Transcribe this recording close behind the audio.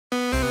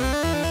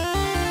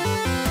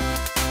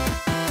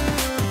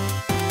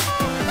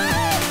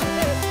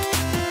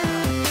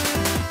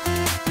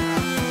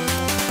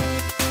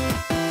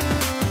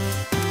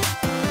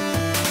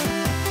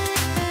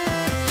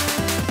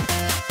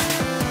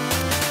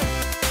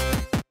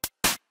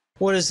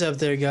What is up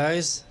there,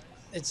 guys?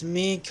 It's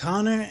me,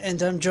 Connor, and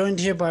I'm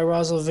joined here by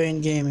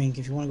Rosalvane Gaming.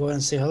 If you want to go ahead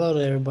and say hello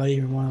to everybody,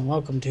 you're more than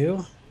welcome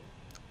to.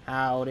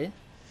 Howdy.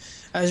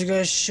 As you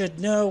guys should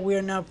know, we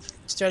are now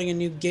starting a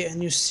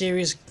new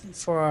series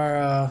for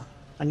our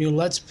a new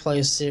Let's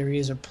Play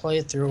series or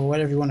playthrough or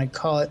whatever you want to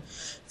call it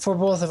for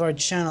both of our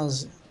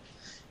channels.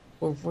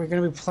 We're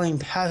going to be playing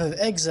Path of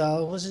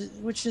Exile,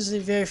 which is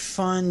a very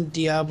fun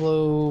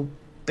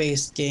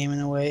Diablo-based game in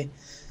a way.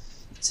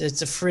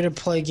 It's a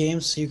free-to-play game,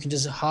 so you can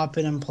just hop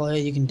in and play.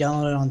 You can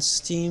download it on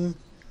Steam,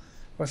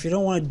 or if you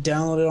don't want to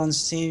download it on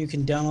Steam, you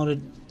can download it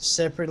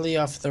separately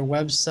off their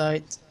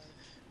website,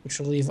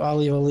 which I'll leave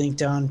a link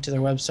down to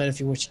their website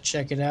if you wish to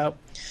check it out.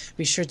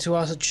 Be sure to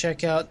also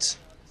check out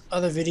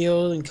other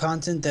videos and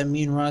content that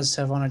me and Roz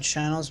have on our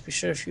channels. Be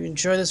sure, if you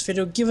enjoy this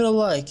video, give it a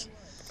like.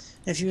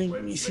 If you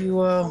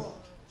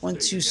want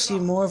to see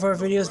more of our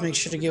videos, make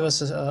sure to give us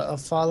a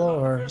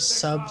follow or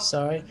sub.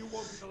 Sorry.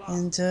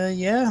 And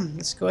yeah,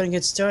 let's go ahead and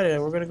get started.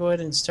 We're gonna go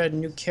ahead and start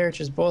new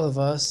characters, both of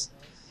us.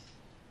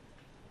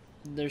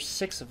 There's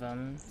 6 of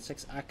them,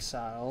 6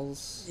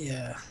 exiles.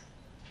 Yeah.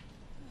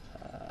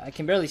 I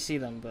can barely see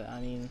them, but I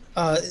mean.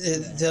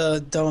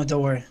 Don't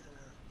worry.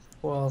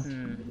 Well.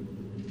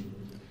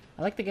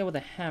 I like the guy with a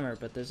hammer,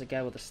 but there's a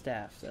guy with a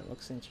staff that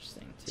looks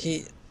interesting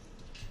too.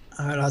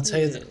 Alright, I'll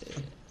tell you.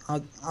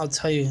 I'll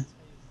tell you.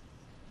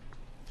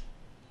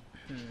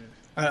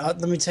 Alright,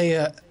 let me tell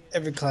you.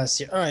 Every class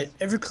here. Alright,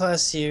 every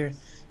class here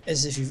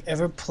is, if you've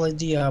ever played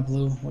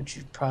Diablo, which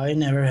you probably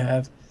never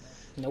have.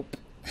 Nope.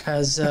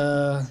 Has,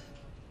 this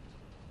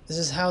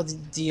is how the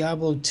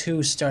Diablo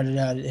 2 started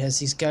out. It has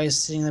these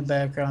guys sitting in the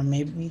background,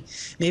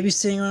 maybe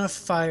sitting on a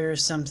fire or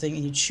something,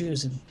 and you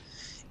choose them.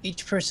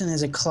 Each person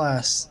has a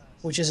class,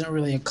 which isn't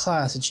really a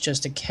class, it's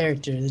just a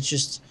character. It's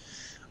just,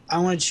 I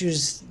want to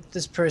choose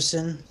this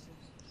person.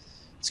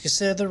 It's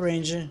considered the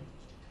ranger.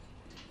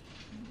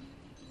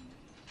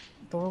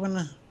 But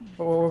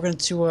we're going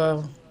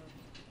to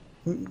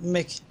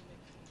make.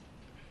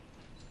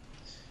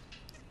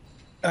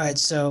 All right,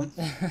 so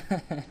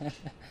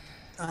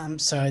I'm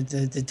sorry,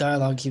 the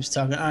dialogue keeps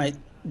talking. All right,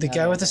 the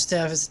guy with the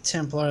staff is the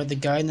Templar. The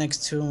guy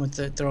next to him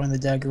with throwing the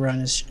dagger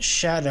around is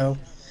Shadow.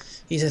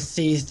 He's a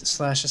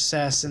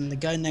thief/assassin. The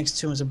guy next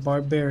to him is a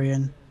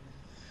barbarian.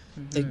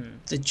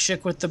 The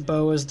chick with the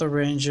bow is the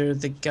ranger.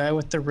 The guy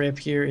with the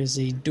rapier is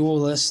a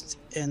duelist,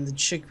 and the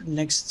chick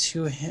next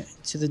to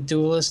the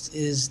duelist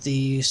is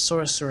the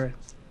sorcerer.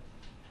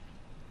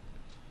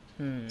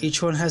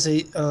 Each one has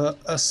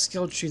a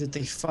skill tree that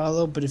they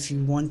follow, but if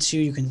you want to,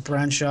 you can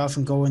branch off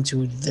and go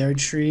into their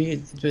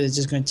tree. It's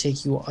just going to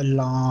take you a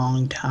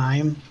long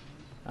time.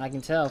 I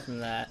can tell from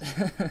that.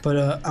 But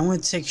I'm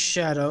going to take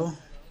Shadow.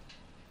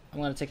 I'm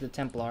going to take the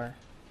Templar.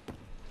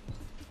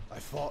 I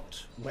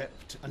fought,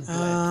 wept, and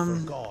bled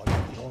for God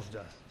and the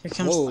Order. Here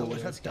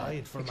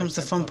comes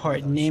the fun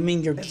part,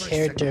 naming your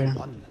character.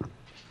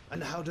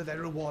 And how do they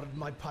reward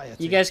my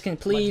piety? You guys can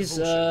please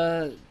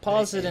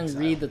pause it and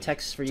read the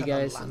text for you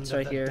guys. It's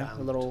right here.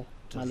 My little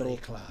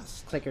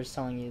clicker's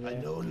telling you there.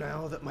 I know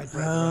now that my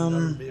brethren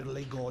are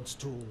merely God's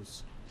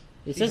tools.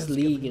 It says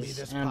League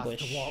is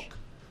ambush.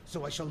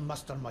 So I shall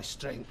muster my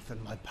strength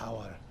and my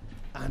power.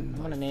 I'm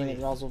gonna name it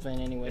Rosalvane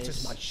anyways. It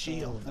is my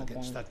shield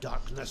against the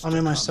darkness. I'll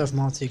name myself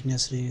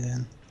MultiEthnicity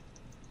then.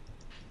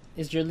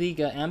 Is your league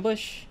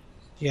ambush?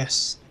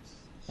 Yes.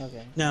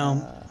 Okay.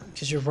 No,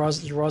 because you're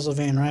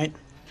Rosalvane, right?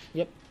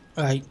 Yep.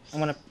 Alright.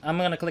 I'm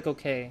gonna click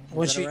OK.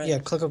 Yeah,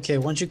 click OK.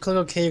 Once you click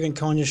OK, you can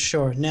come on your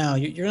shore. Now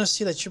you're gonna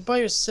see that you're by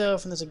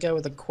yourself, and there's a guy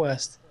with a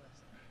quest.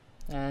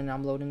 And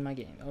I'm loading my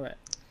game. All right.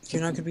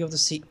 You're not gonna be able to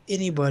see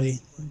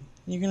anybody.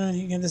 You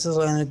get this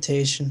little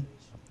annotation.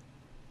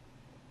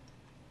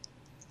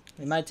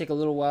 It might take a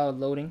little while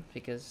loading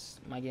because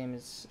my game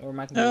is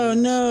my computer. Oh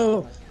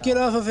no! Get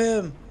off of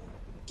him!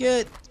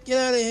 Get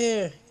out of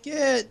here!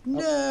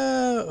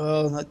 No!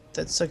 Oh,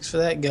 that sucks for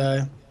that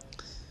guy.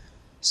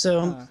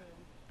 So,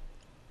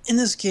 in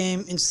this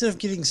game, instead of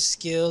getting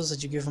skills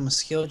that you get from a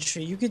skill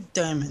tree, you get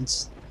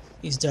diamonds.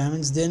 These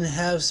diamonds then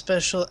have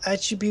special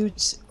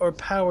attributes or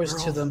powers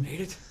to them.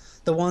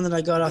 The one that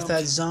I got off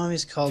that zombie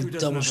is called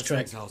Double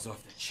Strike.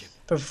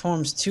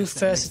 Performs 2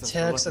 fast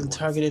attacks on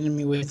target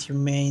enemy with your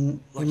main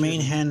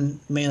hand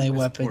melee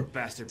weapon.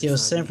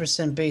 Deals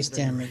 7% base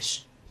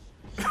damage.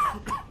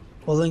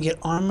 We'll then get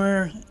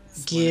armor,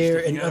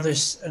 gear,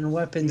 and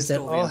weapons that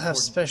all have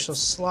special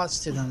slots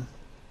to them.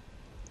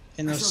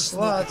 In those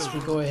slots, we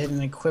go ahead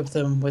and equip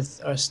them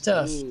with our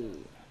stuff.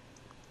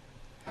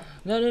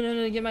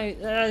 No, get my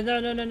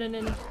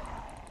no.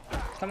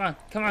 Come on.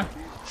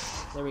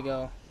 There we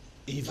go.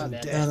 Even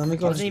let me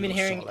go. I wasn't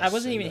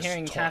even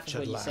hearing half of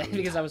what you said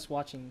because I was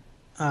watching.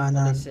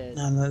 No.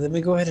 Let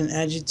me go ahead and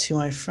add you to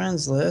my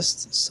friends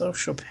list.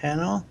 Social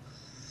panel.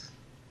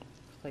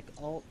 Click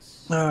Alt.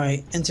 All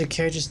right. Enter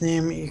character's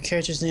name. Your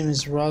character's name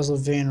is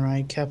Rosalvane,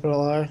 right?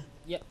 Capital R.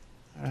 Yep.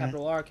 All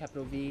capital R,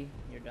 capital V.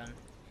 You're done.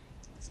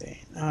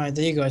 All right.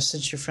 There you go. I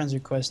sent your friend's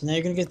request. Now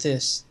you're gonna get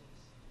this.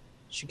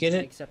 Did you get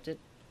it? Accept it.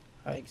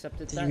 All right.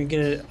 Accepted Then that.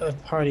 you're gonna get a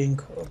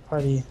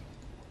party.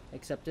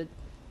 Accepted.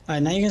 All right,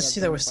 now you can Yeah, see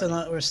that join we're the still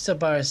party. not, we're still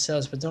by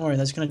ourselves, but don't worry,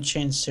 that's gonna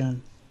change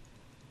soon.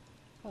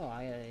 Oh,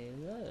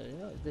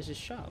 this is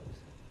shop.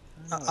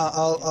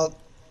 I'll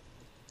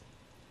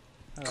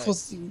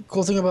Alright.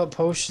 cool thing about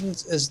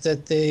potions is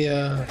that they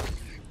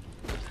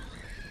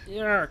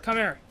Yeah, come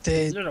here,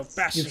 they little you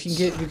bastards.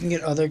 can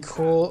get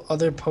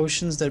other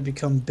potions that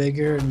become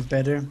bigger and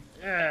better,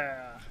 Yeah.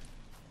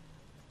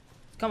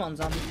 Come on,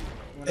 zombie.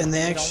 and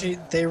Where we going?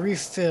 they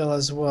refill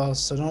as well.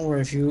 So don't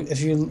worry if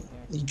you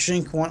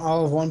drink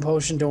all of one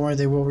potion, don't worry,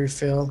 they will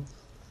refill.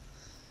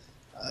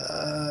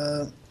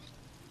 Uh,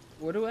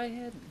 Where do I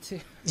head to?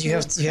 you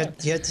have Oh, to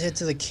crap. you have to head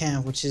to the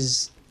camp, which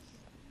is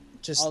All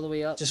just the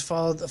way up.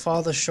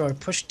 follow the shore.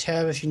 Push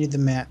tab if you need the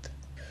map.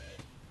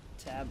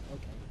 Tab.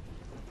 Okay.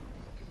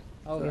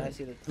 Oh, yeah, I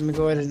see the. Let me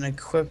go ahead and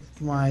equip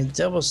my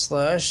double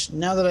slash.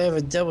 Now that I have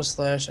a double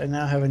slash, I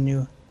now have a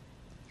new.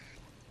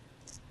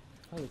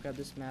 Holy crap!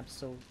 This map's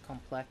so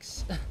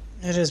complex.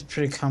 It is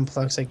pretty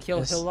complex, I Kill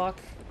guess. Hillock.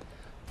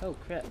 Oh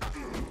crap!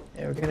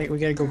 Yeah, we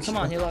gotta go. Come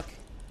on, Hillock.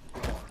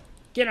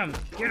 Get him!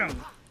 Get him!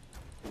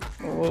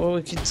 What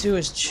we could do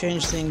is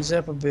change things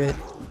up a bit.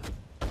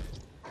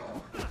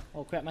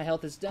 Oh crap! My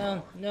health is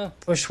down. No.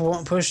 Push.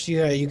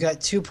 You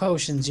got 2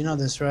 potions. You know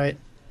this, right?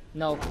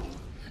 No.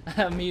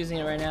 I'm using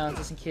it right now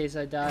just in case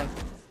I die.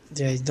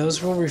 Yeah,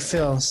 those will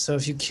refill. So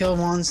if you kill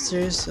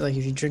monsters, like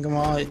if you drink them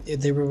all,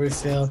 they will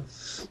refill.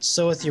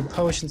 So with your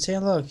potions, hey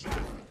look,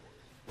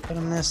 got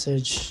a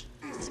message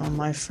from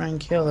my friend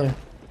Killer.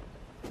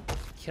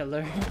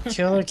 Killer.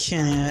 Killer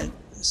Kenny,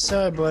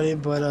 sorry buddy,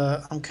 but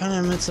I'm kind of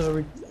in the midst of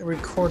a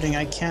recording.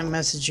 I can't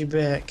message you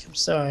back. I'm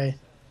sorry.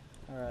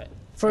 Alright.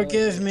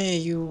 Forgive me.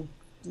 You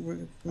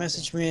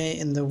messaged me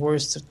in the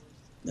worst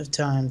of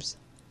times.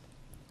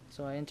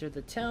 So I entered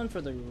the town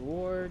for the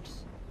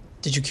rewards.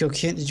 Did you kill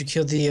Kent? Did you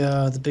kill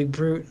the big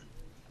brute?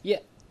 Yeah.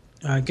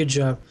 Good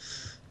job.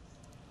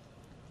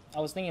 I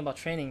was thinking about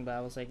training, but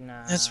I was like,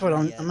 nah. That's what not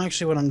I'm. yet. I'm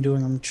actually what I'm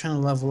doing. I'm trying to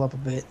level up a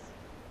bit.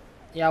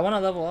 Yeah, I want to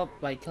level up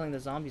by killing the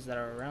zombies that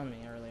are around me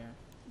earlier.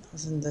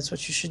 That's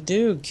what you should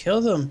do. Kill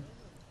them.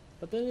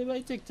 But then it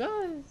might take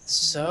time.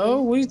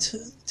 So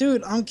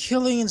dude, I'm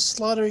killing and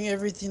slaughtering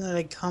everything that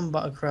I come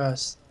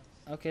across.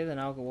 Okay, then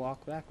I'll go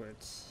walk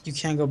backwards. You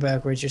can't go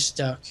backwards. You're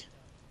stuck.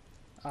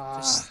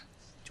 Ah,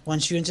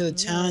 Once you enter the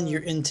town,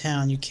 you're in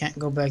town. You can't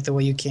go back the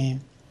way you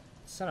came.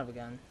 son of a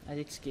gun. I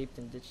escaped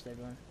and ditched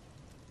everyone.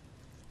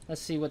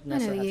 Let's see what I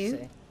Nessa know has you. to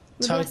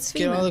say.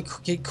 Get all the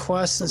get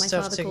quests and What my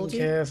stuff father taken called you.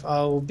 care of.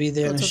 I will be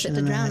there in God a taught shit it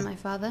in to a drown minute. my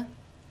father,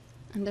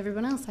 and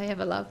everyone else I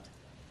ever loved.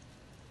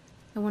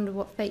 I wonder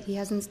what fate he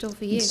has in store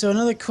for you. So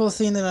another cool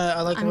thing that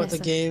I like I'm about the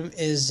Nessa. game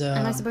is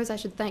And I suppose I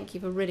should thank you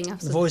for ridding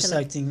us the of voice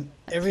Philip, acting.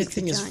 that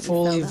Everything putrid is giant you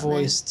fully felled out there.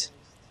 voiced,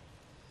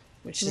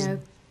 which You is know,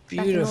 back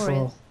in beautiful.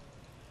 Orient.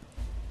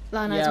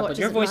 Lionel's Yeah, but watches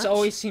your it voice much,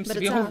 always seems but to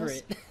be it's over ours.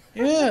 it.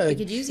 Yeah, We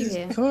could use you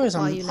here of course.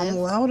 while I'm you live.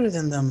 louder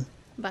than them.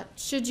 But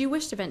should you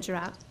wish to venture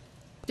out,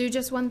 do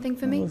just one thing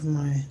for me. Move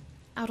my.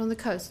 Out on the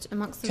coast,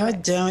 amongst the God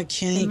wrecks. damn it,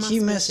 Kenny! There must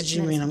Keep be a ship's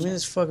messaging me, and I'm medicine gonna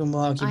chest. just fucking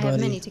block you, I have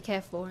buddy. many to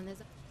care for, and there's...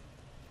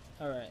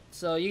 Alright,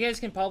 so you guys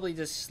can probably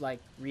just like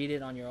read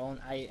it on your own.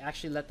 I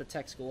actually let the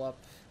text go up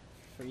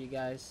for you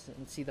guys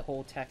and see the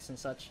whole text and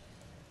such.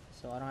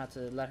 So I don't have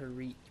to let her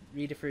read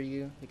it for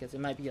you because it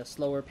might be a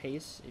slower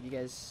pace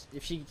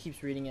if she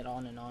keeps reading it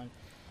on and on.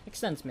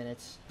 Extends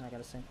minutes, I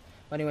gotta say.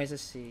 But anyways,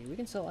 let's see. We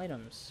can sell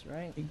items,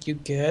 right? You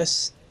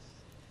guess?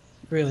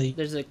 Really?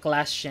 There's a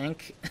glass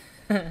shank.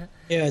 Yeah,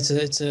 it's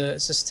a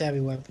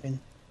stabby weapon.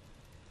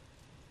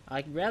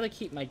 I'd rather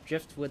keep my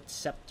driftwood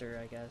scepter,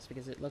 I guess,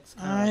 because it looks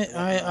kind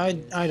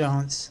of I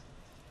don't.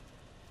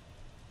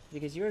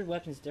 Because your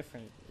weapon's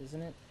different,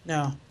 isn't it?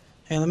 No.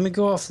 Hey, let me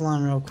go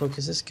offline real quick,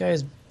 cause this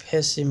guy's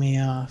pissing me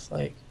off.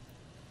 Like,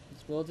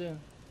 This will do.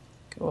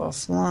 go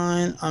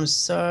offline. I'm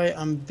sorry.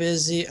 I'm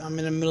busy. I'm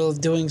in the middle of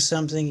doing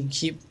something. You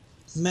keep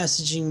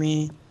messaging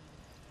me.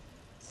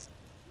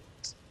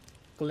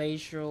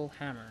 Glacial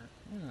hammer.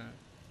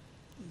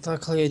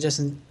 Luckily, it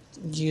doesn't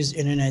use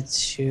internet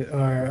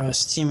or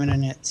Steam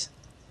internet.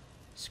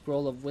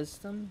 Scroll of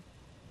wisdom.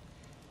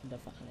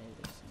 Definitely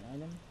this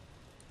item.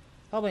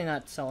 Probably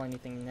not sell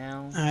anything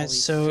now. Alright,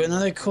 so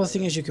another cool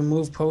thing is you can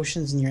move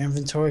potions in your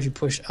inventory if you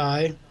push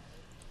I.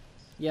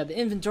 Yeah, the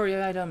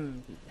inventory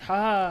item.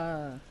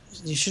 Ha!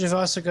 You should have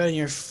also gotten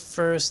your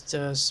first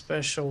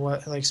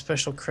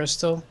special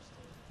crystal.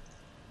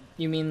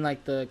 You mean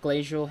like the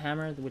glacial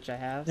hammer, which I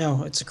have?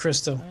 No, it's a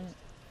crystal. Alright.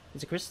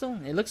 It's a crystal?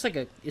 It looks like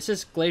a. It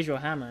says glacial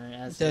hammer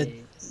as That a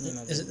name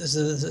of it.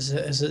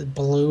 is it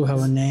blue? Have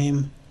a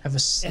name? Have a.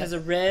 It has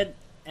a red,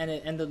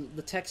 and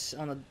the text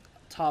on the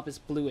top is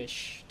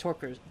bluish,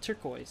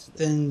 turquoise.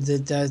 Then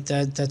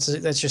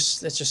that's your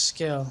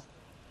skill.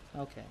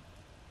 Okay.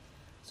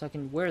 So I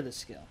can wear the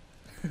skill.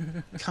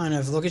 Kind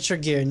of. Look at your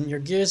gear. Your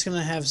gear is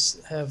gonna have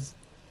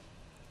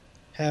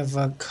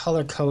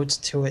color codes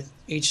to it.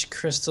 Each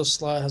crystal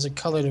slot has a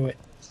color to it.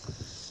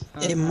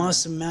 It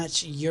must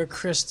match your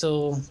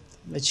crystal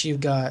that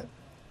you've got.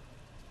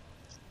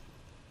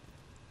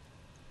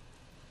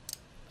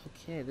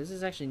 Okay, this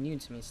is actually new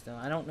to me still.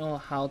 I don't know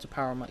how to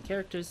power my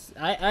characters.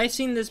 I've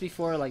seen this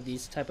before, like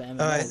these type of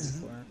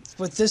MMOs before.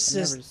 What this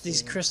I've is, never these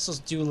seen- crystals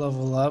do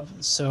level up.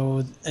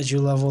 So as you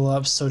level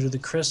up, so do the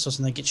crystals,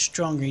 and they get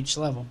stronger each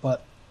level.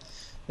 But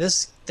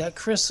that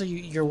crystal,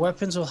 your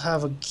weapons will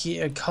have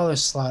a color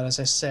slot. As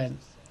I said,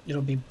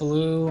 it'll be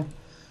blue,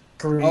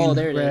 green, Oh,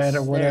 there it red, is.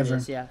 or whatever. There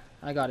it is. Yeah,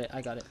 I got it.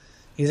 I got it.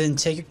 You then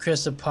take a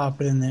crystal,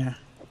 pop it in there.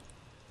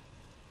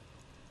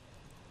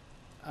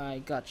 I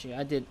got you.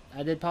 I did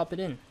pop it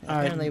in. All right.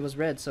 Apparently it was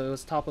red, so it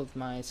was top of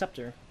my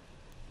scepter.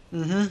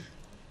 Mm-hmm.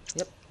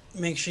 Yep.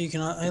 Make sure you can.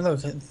 Hey,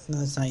 look, no,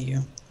 that's not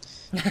you.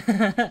 You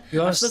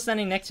I'm also still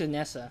standing next to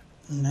Nessa.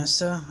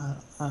 Nessa.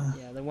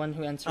 Yeah, the one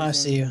who enters I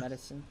see into you.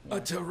 medicine. A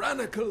Yeah.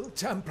 tyrannical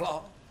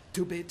Templar,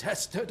 to be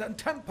tested and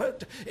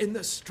tempered in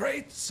the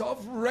straits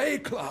of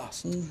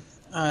Rayclast.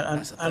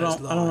 I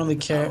don't really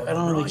care. I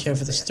don't really care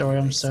for the story.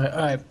 I'm sorry. All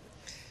right.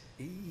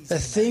 The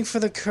thing for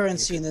the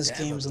currency in this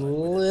game is a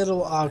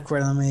little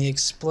awkward. Let me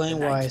explain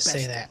why I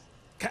say that.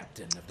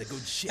 Captain of the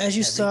good ship. As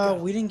you Heavy saw,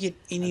 Gun. we didn't get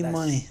any And that's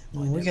money. I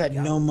mean, my we got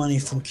never no young money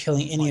from story.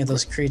 killing any of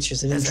those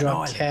creatures. They didn't There's an drop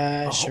island,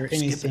 cash a or hop,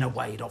 skipping anything.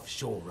 away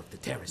offshore of the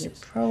terraces. You're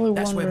probably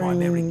That's where my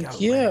merry wondering, go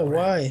yeah, ran around.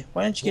 why?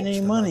 Why didn't you get Watched any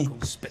the money?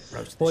 locals spit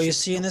roast the Well, you ship's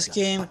see, in this doctor,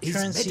 game, but his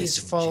currency is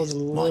medicine followed a chest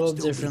might little still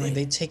be differently.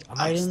 there, They take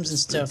amongst items the and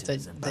stuff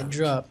splinters that and they bones.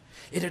 drop.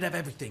 It'd have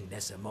everything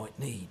Nessa might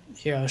need.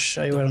 Here, I'll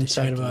show you what I'm Dr.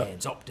 talking Shaky about.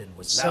 Hands Upton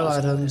was Sell lousy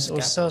with a items,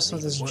 or sell scalpel some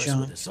of and this even worse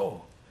junk. with a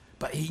saw.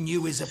 But he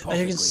knew his As you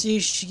apothecary. can see,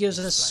 she gives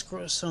us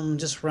some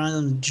just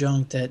random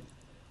junk that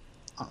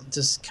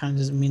just kind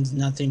of means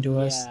nothing to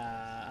us.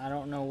 Yeah, I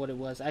don't know what it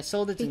was. I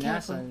sold it to Be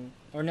careful.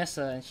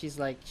 Nessa, and she's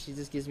like, she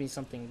just gives me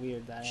something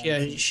weird that I haven't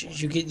Yeah, seen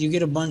before. you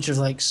get a bunch of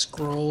like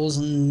scrolls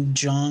and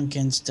junk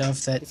and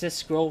stuff that. It says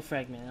scroll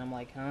fragment. I'm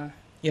like, huh?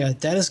 Yeah,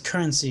 that is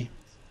currency.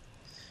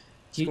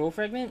 You- Scroll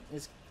fragment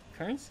is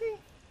currency?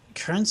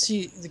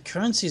 The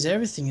currency is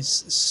everything.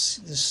 It's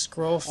the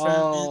scroll Oh,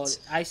 fragments,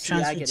 I see. I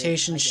get it.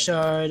 transmutation I get it.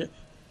 shard,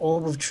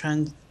 orb of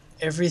trend.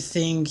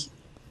 Everything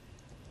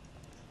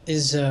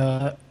is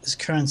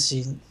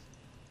currency.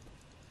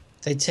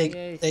 They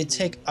Yeah, I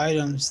take see.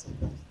 items.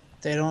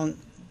 They don't.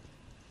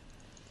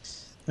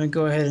 Let me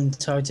go ahead and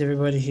talk to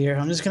everybody here.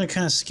 I'm just gonna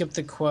kind of skip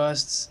the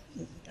quests.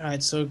 All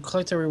right, so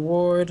collect a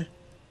reward.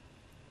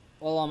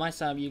 Well, on my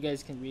side, you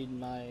guys can read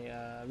my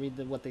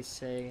what they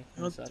say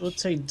and such. We'll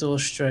take dual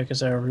strike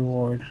as our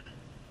reward.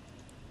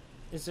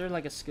 Is there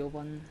like a skill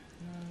button?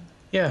 No.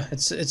 Yeah,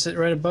 it's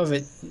right above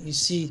it.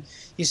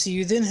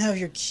 You didn't have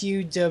your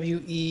Q,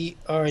 W, E,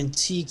 R, and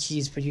T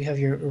keys, but you have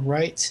your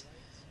right,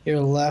 your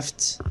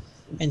left,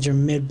 and your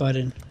mid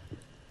button.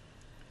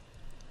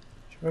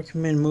 I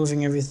recommend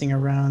moving everything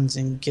around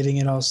and getting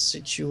it all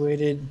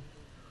situated.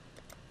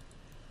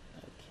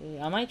 Okay,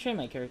 I might train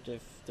my character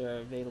if they're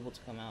available to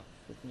come out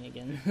with me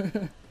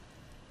again.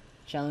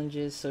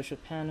 Challenges, social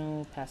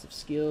panel, passive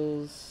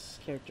skills,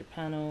 character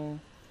panel.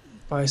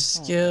 By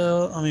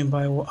skill,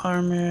 by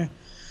armor.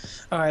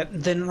 Alright,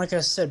 then like I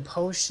said,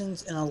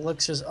 potions and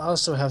elixirs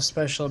also have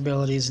special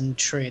abilities and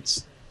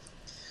traits.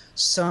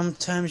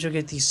 Sometimes you'll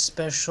get these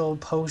special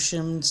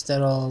potions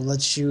that'll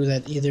let you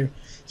that either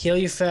heal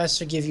you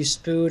faster, give you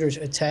speed or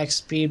attack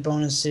speed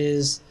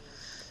bonuses.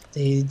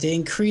 They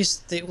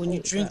increase when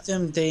you drink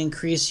them. They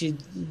increase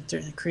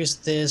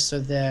this or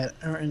that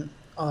or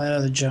all that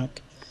other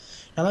junk.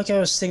 Now, like I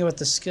was saying about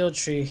the skill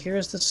tree,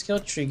 here's the skill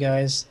tree,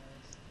 guys.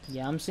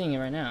 Yeah, I'm seeing it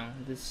right now.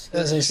 This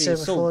As I tree said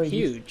is so before,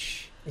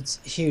 huge. It's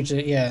huge.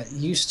 Yeah,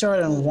 you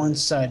start on one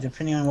side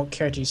depending on what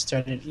character you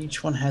started.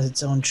 Each one has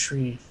its own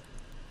tree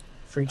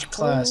for each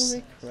class.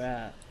 Holy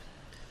crap.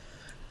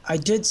 I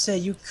did say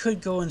you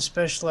could go and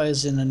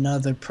specialize in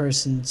another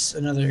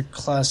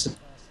class.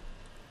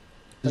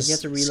 Like you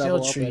have to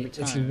re-level skill up tree every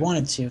if you time.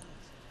 wanted to.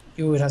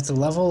 You would have to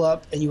level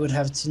up, and you would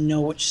have to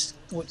know which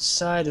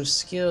side of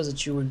skills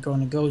that you were going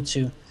to go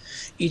to.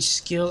 Each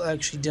skill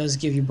actually does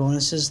give you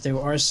bonuses. There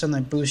are some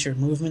that boost your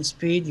movement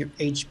speed, your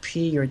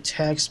HP, your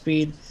attack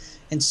speed,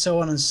 and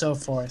so on and so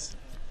forth.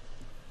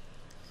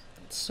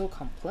 It's so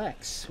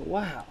complex.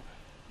 Wow.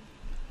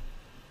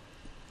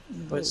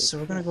 But so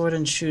we're gonna go ahead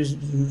and choose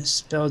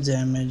spell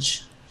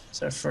damage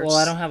as our first. Well,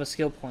 I don't have a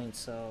skill point,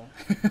 so.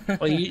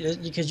 Well,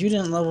 because you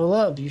didn't level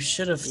up, you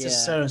should have Yeah.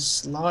 just started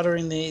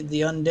slaughtering the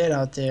undead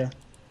out there.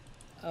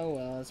 Oh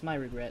well, it's my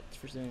regret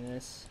for doing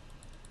this.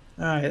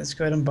 All right, let's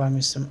go ahead and buy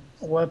me some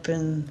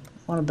weapon.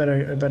 I want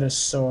a better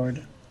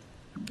sword.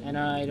 And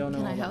I don't know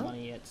Can I all the help?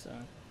 money yet, so.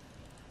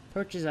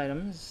 Purchase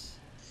items.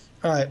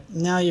 All right,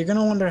 now you're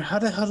gonna wonder how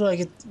the hell do I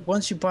get?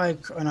 Once you buy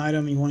an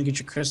item, and you want to get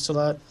your crystal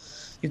out.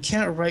 You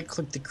can't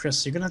right-click the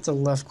crystal. You're gonna have to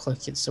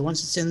left-click it. So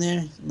once it's in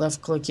there,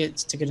 left-click it,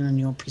 stick it in a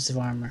new piece of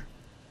armor.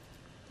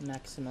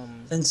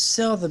 Maximum. Then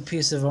sell the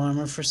piece of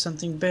armor for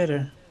something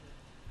better.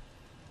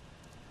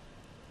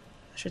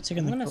 I should take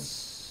in I'm the. gonna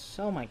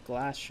sell my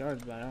glass shard,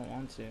 but I don't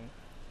want to.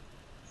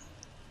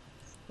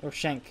 Or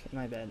shank,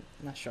 my bad.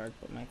 Not shard,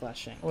 but my glass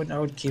shank. I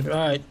would keep it. All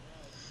right.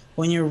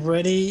 When you're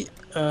ready,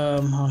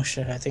 oh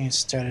shit! I think it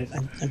started.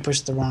 I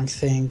pushed the wrong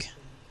thing.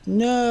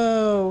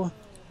 No.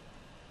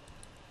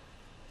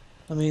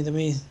 Let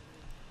me.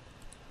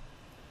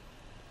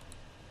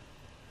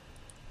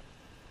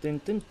 Dun,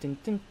 dun, dun,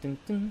 dun, dun,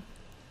 dun.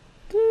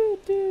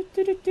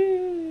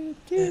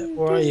 Yeah,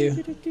 where are you?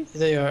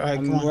 There you are. All right,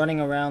 come I'm on. running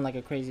around like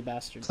a crazy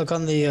bastard. Click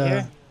on the. Right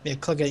here? Yeah,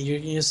 click it.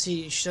 You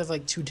see, you should have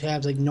like 2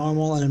 tabs, like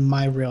normal and then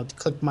my railed.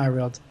 Click my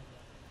railed.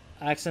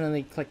 I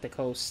accidentally clicked the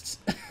coasts.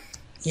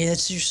 Yeah,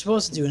 that's what you're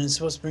supposed to do, and it's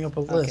supposed to bring up a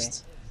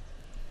list.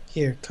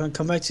 Here,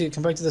 come back to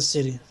the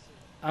city.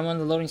 I'm on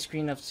the loading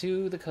screen of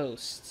to the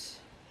coast.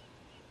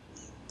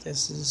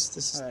 This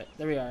is. Alright,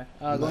 there we are.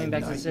 Going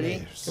back to the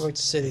city. Go back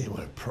to city. They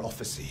were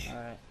prophecy.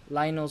 Alright.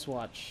 Lionel's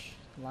watch.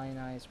 Lion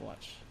Eye's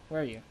watch.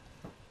 Where are you?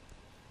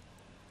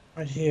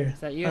 Right here. Is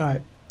that you? All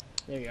right.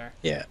 There you are.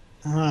 Yeah.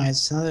 All right.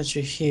 So now that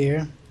you're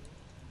here,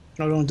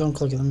 no, don't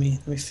click it. Let me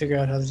figure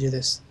out how to do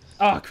this.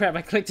 Oh crap!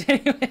 I clicked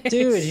anyway.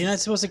 Dude, you're not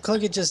supposed to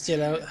click it just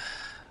yet.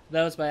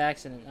 That was by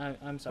accident.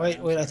 I'm sorry.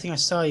 Wait. I think I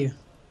saw you.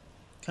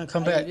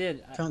 Come back. You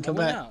did. Come I went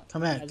back. out.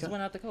 Come back. I just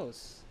went out the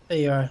coast. There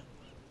you are.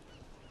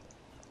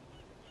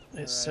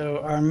 Alright. So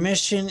our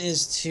mission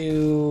is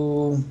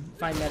to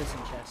Find medicine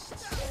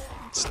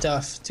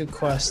chests. do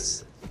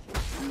quests.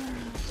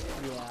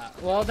 Yeah.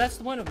 Well, that's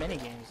the point of many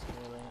games,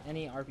 really.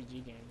 Any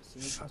RPG games.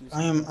 You need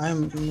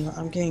to do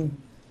I'm getting.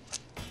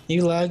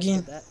 You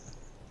lagging? that.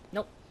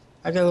 Nope.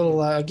 I got a little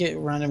lag. I get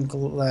random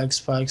lag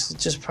spikes.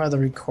 It's just part of the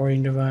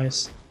recording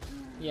device.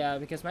 Yeah,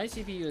 because my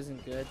CPU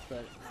isn't good,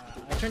 but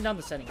I turned down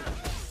the settings.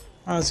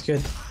 Oh, that's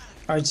good.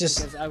 All right, just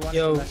Because I want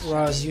yo, to rush-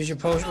 Roz, use your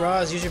potion.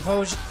 Roz, use your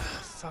potion.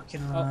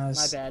 Fucking Oh,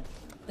 Roz. my bad.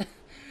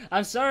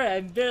 I'm sorry,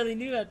 I'm barely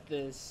new at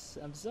this.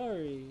 I'm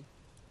sorry.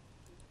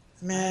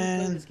 I haven't played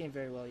Man, this game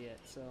very well yet,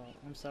 so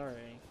I'm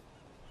sorry.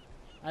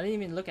 I didn't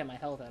even look at my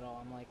health at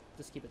all. I'm like,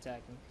 just keep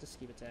attacking. Just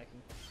keep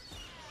attacking.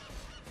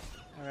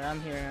 Alright, I'm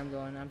here. I'm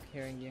going. I'm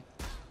carrying you.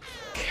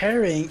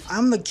 carrying.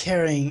 I'm the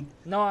carrying.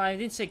 No, I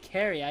didn't say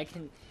carry. I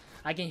can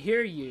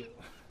hear you.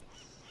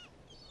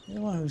 You're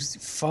the one who's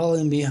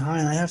falling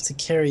behind. I have to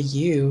carry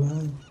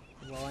you.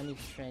 Well, I need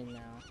to train now.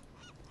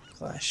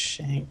 Glass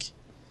shank.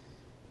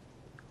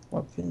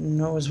 Weapon.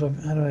 No, weapon.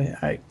 How do I?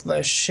 Alright,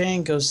 glass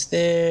shank goes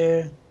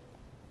there.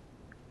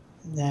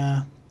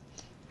 Nah.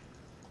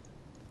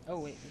 Oh,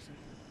 wait.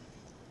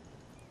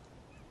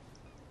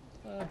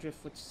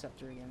 Driftwood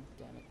Scepter again.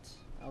 Damn it.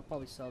 I'll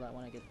probably sell that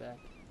when I get back.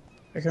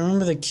 I can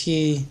remember the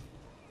key.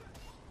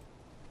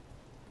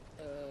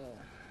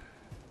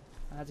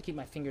 I have to keep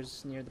my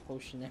fingers near the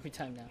potion every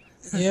time now.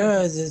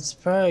 Yeah, it's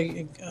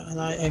probably an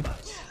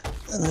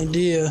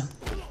idea.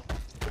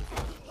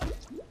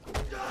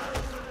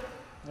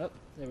 Oh,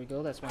 there we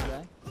go. That's one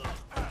guy.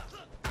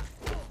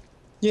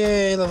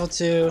 Yay, level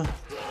 2.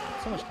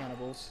 So much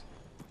cannibals.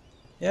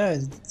 Yeah,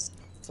 it's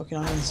fucking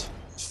island's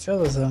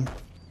filled with them.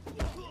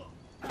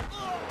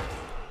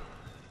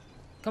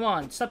 Come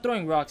on, stop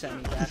throwing rocks at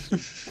me, bastard.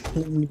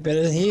 You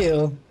better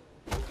heal.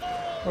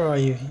 Where are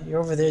you? You're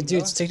over there,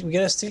 dude. Go. We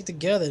gotta stick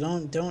together.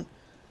 Don't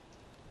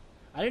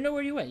I didn't know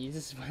where you went. You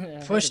just went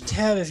ahead push of me.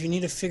 tab if you need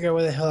to figure out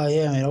where the hell I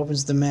am. It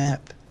opens the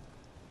map.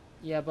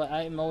 Yeah, but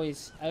I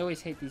always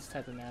hate these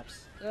type of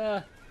maps.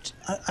 I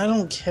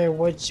don't care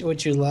what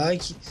you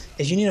like.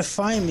 If you need to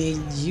find me,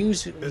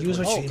 use what you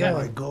My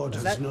got. God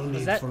Is has that- no is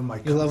need that- for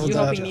my You leveled You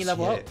up. helping me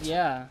level up?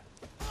 Yeah.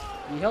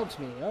 You helped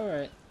me. All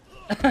right.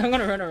 I'm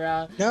gonna run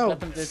around. No, let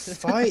them just-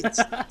 fight!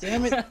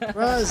 Damn it,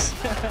 Ruz!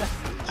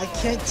 I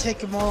can't take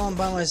them all on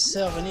by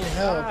myself. I need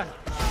help.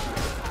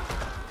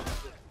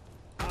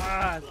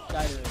 Died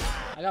already.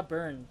 I got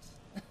burned.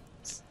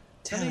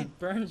 Somebody Damn,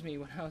 burns me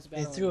when I was they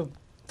battling. threw a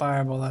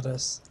fireball at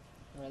us.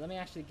 Alright, let me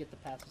actually get the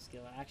passive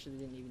skill. I actually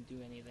didn't even do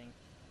anything.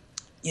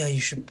 Yeah, you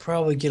should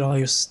probably get all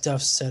your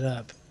stuff set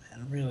up,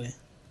 man. Really.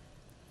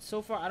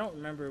 So far, I don't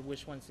remember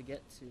which ones to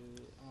get to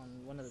on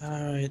one of the two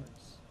Alright. ones.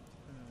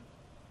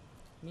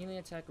 Melee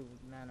attack or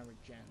mana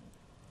regen?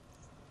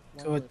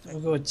 One Go will with, attack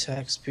we'll go with one.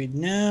 attack speed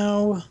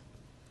now.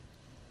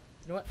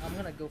 You know what? I'm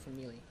gonna go for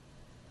melee.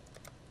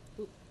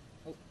 Ooh.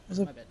 Oh, There's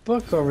my a bad.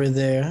 book over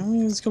there. I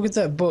mean, let's go get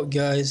that book,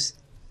 guys.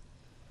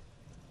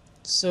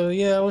 So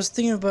yeah, I was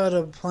thinking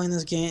about playing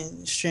this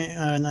game,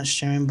 not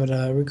streaming, but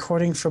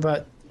recording for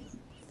about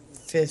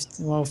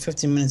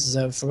 15 minutes is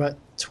out, for about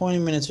 20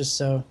 minutes or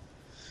so.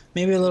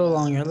 Maybe a little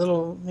longer,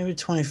 maybe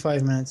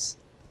 25 minutes.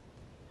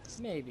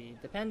 Maybe,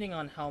 depending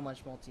on how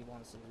much multi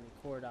wants to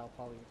record, I'll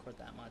probably record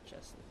that much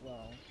as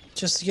well.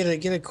 Just to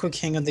get a quick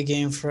hang of the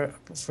game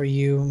for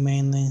you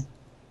mainly.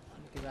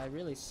 Because I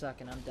really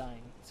suck and I'm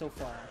dying so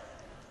far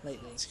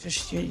lately. It's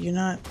because you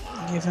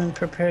haven't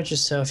prepared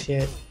yourself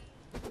yet.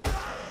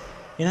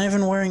 You're not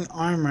even wearing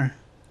armor.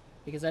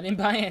 Because I didn't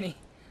buy any.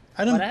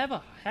 I don't. But I have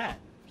a hat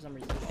for some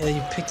reason. Yeah,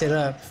 you picked it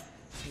up.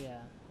 Yeah.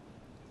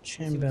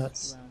 Chain See what's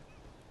belts. around.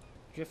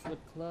 Driftwood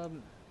Club.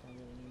 Don't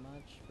really need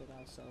much, but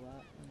I'll sell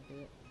that when I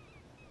get it.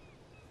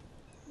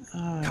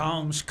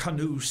 Khan's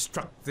canoe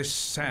struck this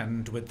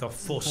sand with the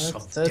force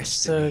of That's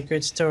destiny. a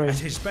good story. At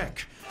his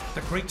beck,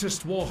 the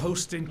greatest war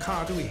host in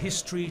Kardui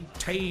history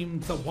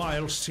tamed the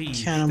wild sea.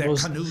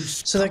 Cannibals. Their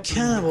canoes So they're scudding with the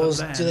cannibals.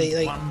 Do land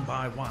they, like- one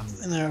by one?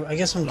 And I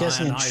guess I'm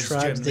guessing in Lion-eyed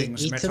tribes they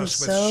gemlings eat met us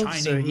with themselves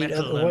or shining eat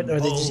metal other, what, and or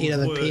they just eat bold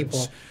other words.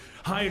 people.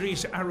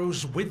 Hyri's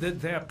arrows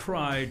withered their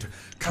pride.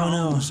 Oh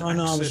no, Khan's oh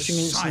no, I was axes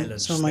drinking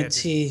silenced some of my their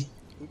tea.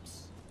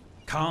 Oops.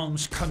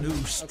 Khan's canoe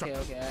struck.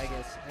 Okay, I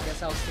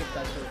guess I'll skip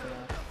that for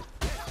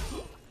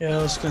now. Yeah,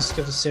 I was gonna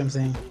skip the same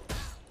thing.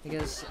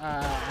 Because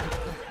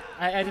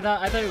I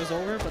thought it was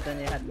over, but then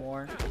it had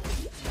more.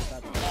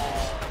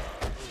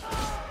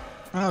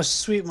 Oh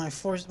sweet,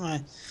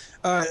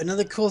 Alright,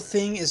 another cool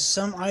thing is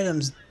some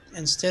items,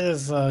 instead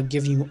of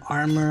giving you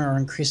armor or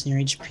increasing your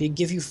HP,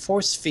 give you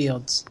force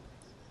fields.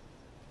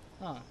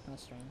 Oh,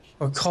 that's strange.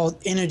 Or called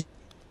energy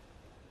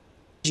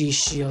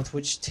shield,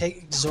 which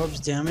absorbs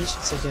damage.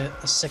 It's like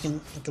a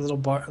second, like a little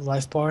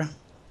life bar.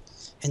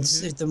 And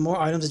the more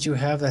items that you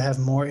have that have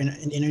more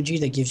energy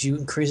that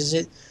increases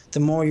it, the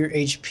more your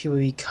HP will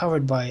be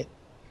covered by it.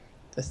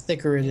 The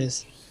thicker it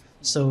is.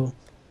 So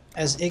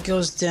as it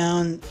goes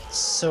down,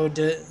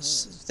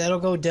 that'll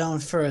go down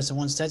first, and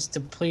once that's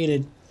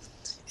depleted,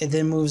 it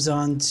then moves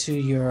on to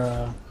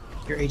your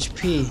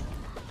HP.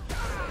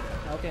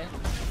 Okay.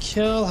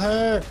 Kill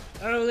her!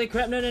 Holy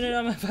crap! No!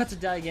 I'm about to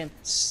die again.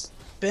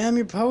 Spam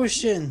your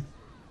potion.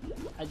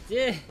 I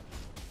did.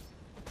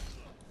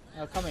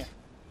 Oh, come here.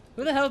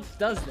 Who the hell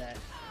does that?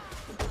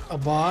 A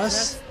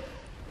boss?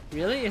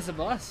 Really? It's a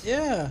boss?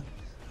 Yeah.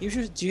 Do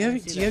you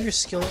have your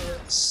skill?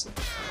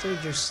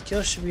 Dude, your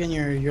skill should be on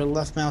your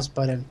left mouse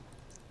button.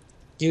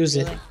 Use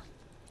it.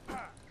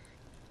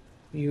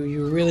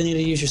 You really need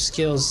to use your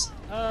skills.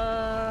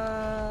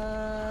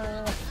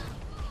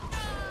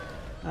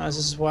 This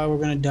is why we're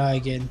gonna die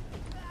again.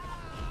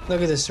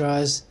 Look at this,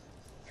 Roz.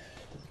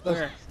 Look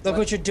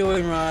what you're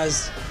doing,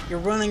 Roz. You're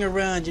running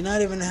around. You're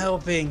not even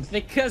helping.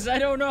 Because I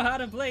don't know how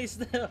to play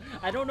still.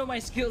 I don't know my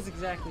skills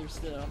exactly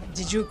still.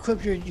 Did you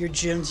equip your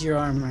gem to your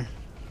armor?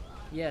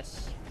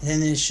 Yes.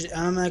 Then it should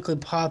automatically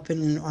pop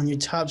in on your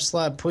top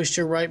slot. Push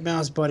your right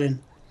mouse button.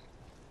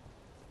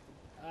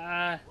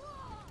 My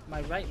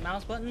right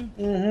mouse button?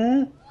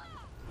 Mm-hmm.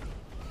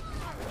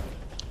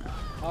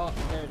 Oh,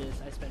 there it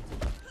is. I spent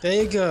it.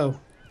 There you go.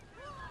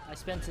 I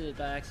spent it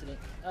by accident.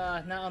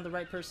 Not on the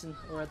right person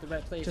or at the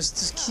right place.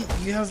 Just keep.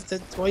 You have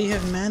that. Why you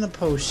have mana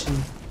potion?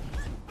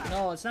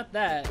 No, it's not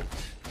that.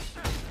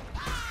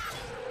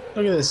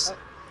 Look at this.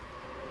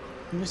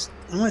 I'm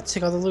gonna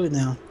take all the loot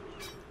now.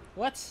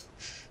 What?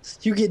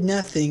 You get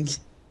nothing.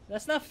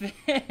 That's not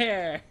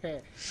fair.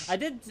 I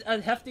did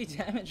a hefty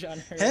damage on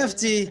her.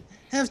 Hefty.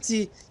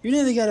 You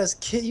nearly got us.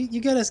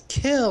 You got us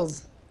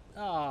killed.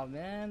 Oh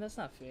man, that's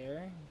not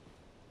fair.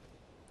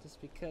 Just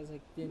because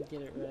I didn't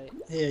get it right.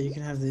 Yeah, you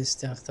can have this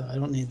stuff though. I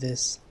don't need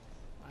this.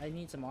 I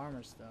need some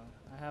armor still.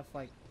 I have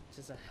like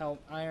just a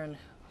iron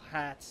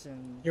hats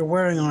and. You're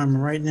wearing armor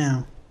right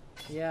now.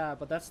 Yeah,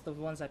 but that's the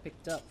ones I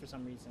picked up for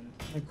some reason.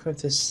 Equip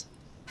this.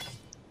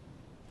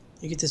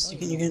 You get this. You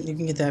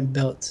can get that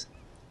belt.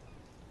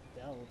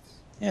 Belt.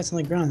 Yeah, it's on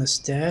the ground. The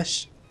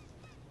stash.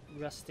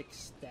 Rustic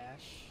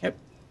stash. Yep.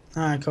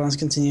 All right, cool. Let's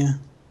continue.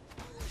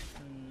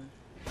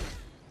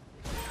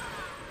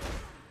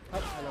 Oh,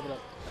 I leveled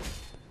up.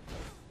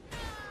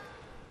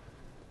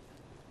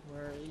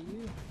 Where are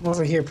you? I'm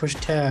over here. Push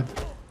tab.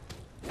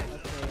 Okay.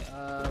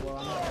 Well,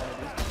 I'm not gonna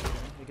do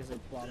this because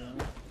it's blocking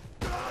me.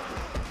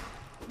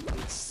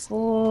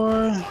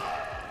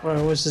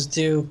 4. What's this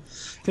do?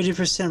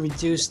 50%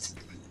 reduced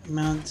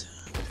amount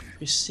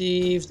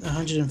received.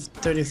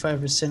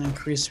 135%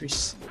 increased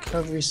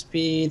recovery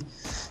speed.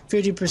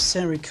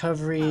 50%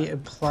 recovery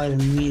applied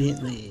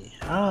immediately.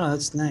 Ah,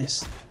 that's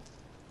nice.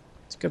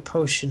 It's a good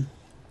potion.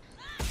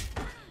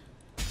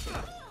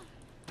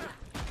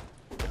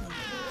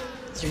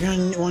 So you're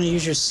gonna want to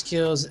use your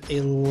skills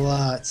a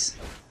lot.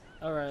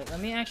 Alright, let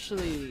me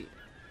actually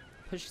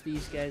push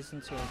these guys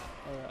into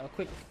a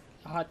quick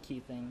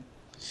hotkey thing.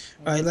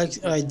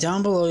 Alright,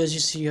 down below as you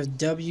see you have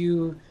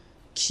W,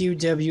 Q,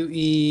 W,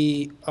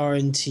 E, R,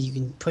 and T. You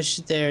can push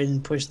it there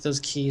and push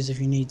those keys if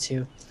you need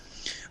to.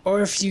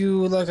 Or if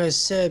you, like I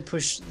said,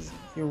 push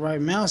your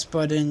right mouse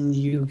button,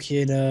 you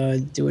could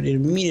do it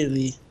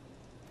immediately.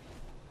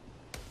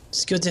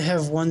 It's good to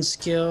have one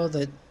skill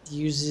that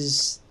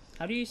uses...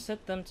 How do you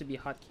set them to be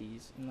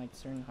hotkeys in like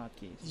certain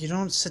hotkeys? You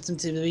don't set them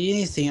to be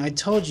anything. I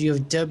told you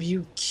have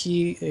W,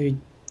 Q,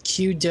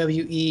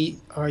 W, E,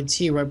 R,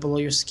 T right below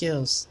your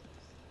skills.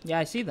 Yeah,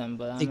 I see them,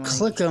 but You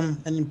click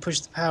them and then push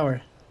the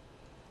power.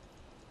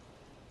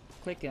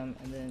 Click them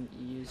and then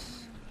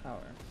use power.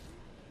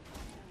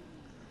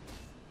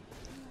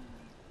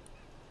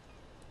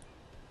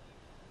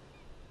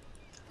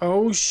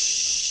 Oh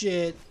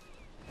shit!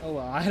 Oh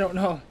well, I don't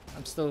know.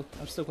 I'm still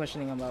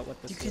questioning about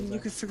what this is. You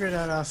can figure it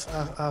out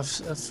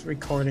off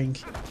recording.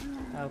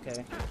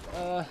 Okay.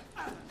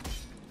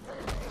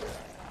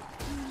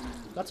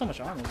 Got so much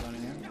armor on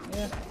here.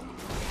 Yeah.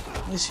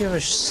 At least you have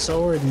a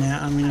sword now.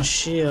 I mean a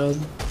shield.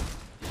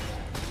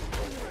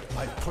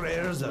 My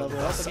prayers are Level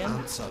up thus again?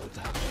 answered.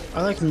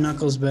 I like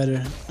Knuckles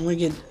better. I'm gonna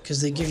get because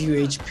they give you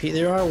HP.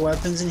 There are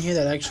weapons in here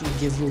that actually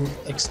give you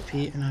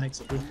XP, not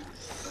XP.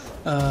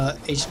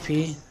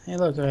 HP. Hey,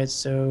 look, alright,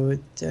 so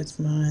that's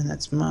mine,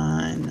 that's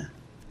mine.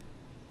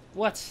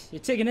 What?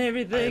 You're taking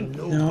everything?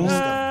 No.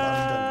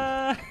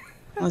 Ah!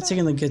 I'm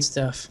taking the good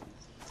stuff.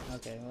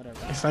 Okay, whatever.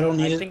 If I don't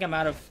need I it, think I'm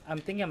out of. I'm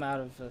thinking I'm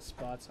out of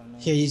spots on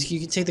those. here you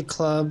can take the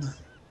club.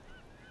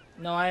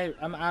 No,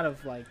 I'm out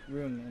of like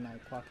room in my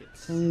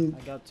pockets. And I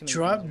got too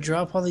many.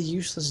 drop all the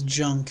useless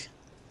junk.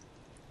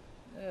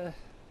 Uh,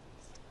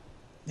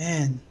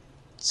 Man,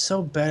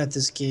 so bad at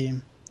this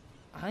game.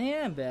 I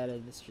am bad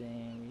at this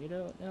game. You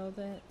don't know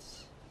that?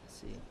 Let's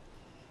see.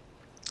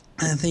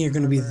 I didn't think you're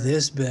gonna be Armor.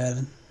 this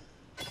bad.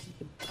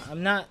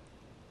 I'm not.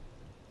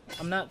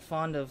 I'm not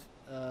fond of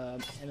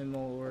MMO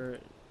or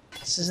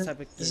This type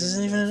of this game,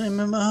 isn't I even an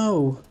guess.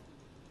 MMO.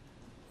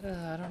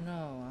 I don't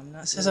know. I'm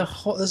not. This is a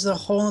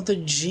whole other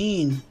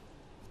gene.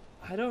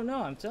 I don't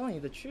know. I'm telling you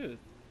the truth.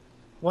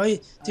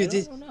 Why, dude?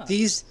 don't know.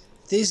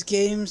 These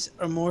games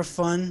are more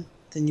fun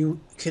than you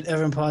could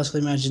ever possibly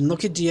imagine.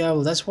 Look at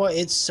Diablo. That's why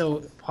it's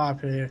so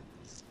popular.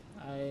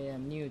 I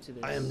am new to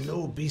this. I am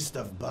no beast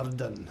of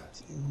burden.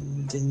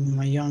 Then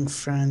my young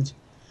friend,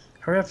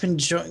 hurry up and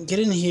get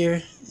in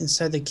here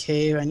inside the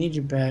cave. I need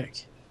you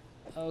back.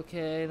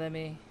 Okay, let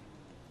me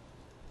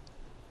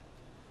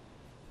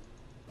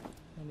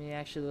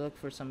actually look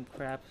for some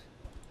crap.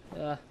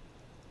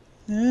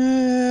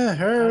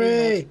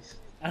 Hurry!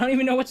 I don't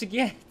even know what to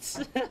get.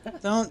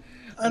 Don't.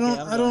 I Okay, don't.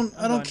 I'm I going, don't.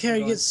 I'm I don't going, care. I'm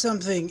You going. get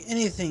something,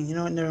 anything. You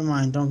know what? Never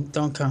mind.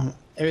 Don't come.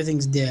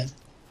 Everything's dead.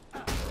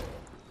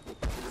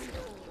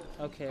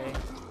 Okay.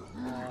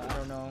 I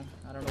don't know.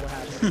 I don't know what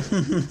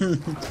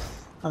happened.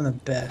 I'm the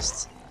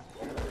best.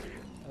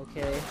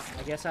 Okay.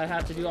 I guess I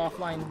have to do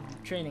offline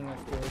training,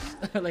 of course,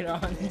 later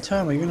on. What are you talking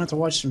about? You're gonna have to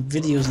watch some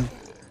videos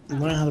and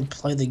learn how to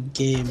play the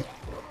game.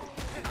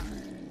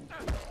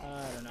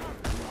 I don't know.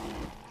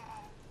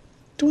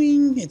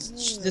 Doing.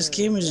 This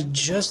game is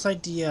just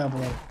like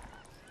Diablo.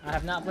 I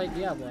have not played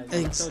Diablo. I've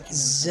told you many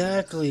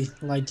Exactly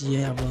like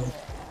Diablo. times.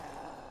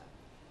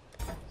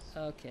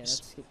 Okay,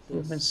 let's skip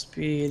Movement this.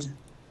 speed.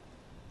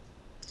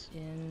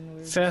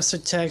 Inward. Faster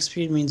attack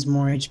speed means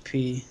more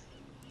HP.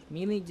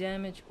 Melee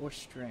damage or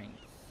strength?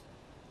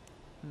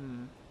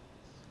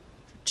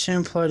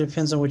 Templar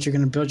depends on what you're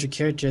gonna build your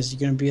character as. You're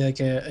gonna be like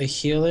a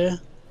healer.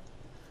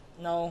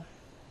 No.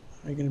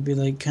 Or you're gonna be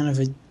like kind of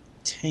a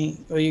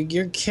tank. Or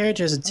your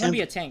character is a I want to temp.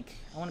 be a tank.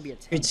 I want to be a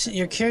tank.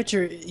 Your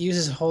character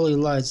uses holy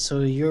light, so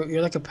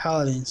you're like a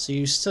paladin. So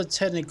you still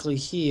technically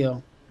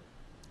heal.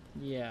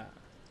 Yeah.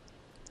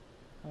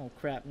 Oh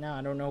crap, now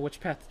I don't know which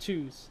path to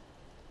choose.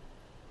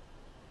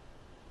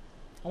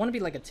 I want to be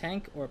like a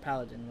tank or a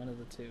paladin, one of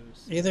the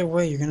twos. Either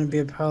way, you're gonna be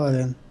a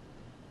paladin.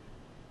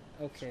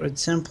 Okay. What a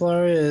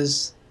Templar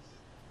is.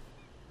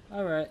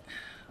 Alright.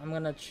 I'm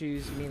gonna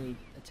choose melee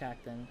attack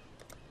then.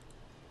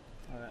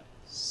 Alright.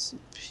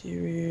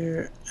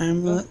 Superior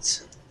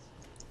amulet.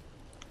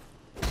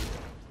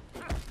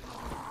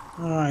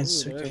 Alright, Ooh,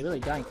 so they're really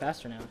dying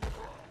faster now.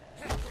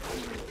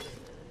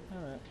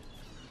 Alright.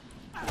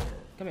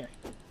 Come here.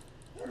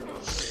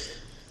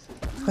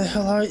 what the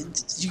hell are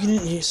you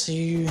gonna? So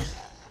you.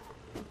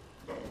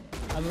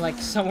 I'm like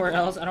somewhere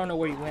else. I don't know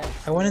where you went.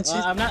 I went into.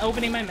 I'm not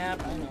opening my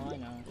map. I know.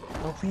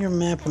 Open your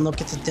map and look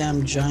at the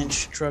damn giant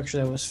structure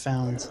that was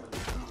found.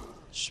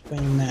 Just by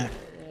your map.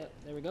 Yeah,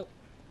 there we go.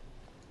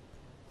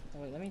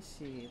 Oh wait, let me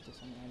see if there's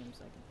any items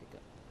I can pick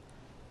up.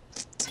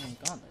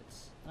 Oh,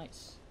 gauntlets.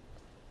 Nice.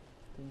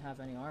 Didn't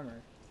have any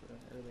armor for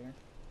earlier.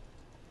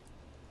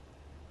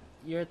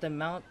 You're at the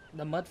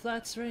mud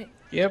flats, right?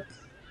 Yep.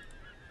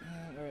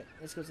 Alright,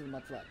 let's go to the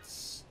mud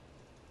flats.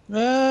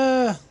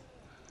 Ah!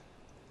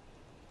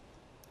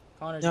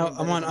 Connor's No, doing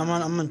better than me. I'm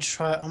on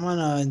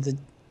the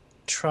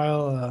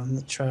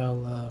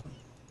trial.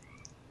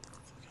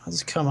 I'll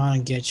just come on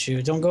and get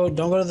you. Don't go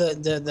to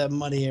that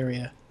muddy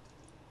area.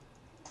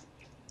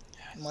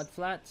 Mud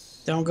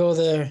flats. Don't go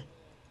there.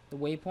 The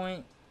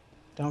waypoint.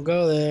 Don't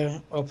go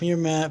there. Open your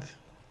map.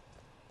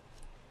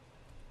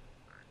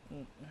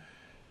 Mm.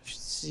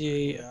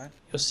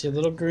 You'll see a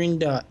little green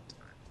dot.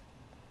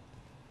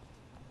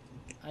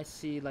 I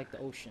see like the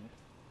ocean.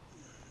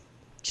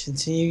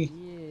 Continue.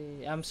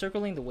 Yeah, I'm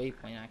circling the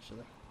waypoint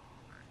actually.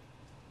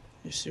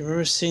 You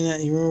remember seeing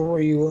that? You remember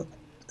where you?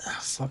 Ah,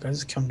 fuck! I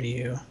just come to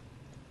you.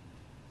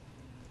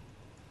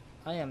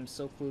 I am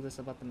so clueless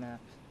about the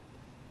map.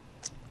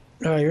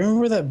 Alright, you remember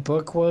where that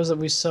book was that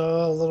we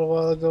saw a little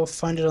while ago?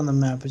 Find it on the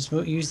map. Just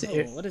use the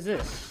air. Oh, what is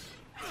this?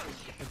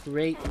 A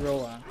great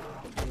Roa.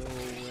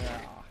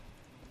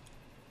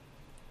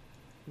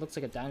 Looks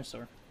like a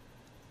dinosaur.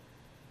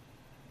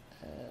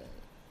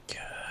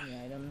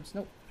 Any items?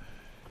 Nope.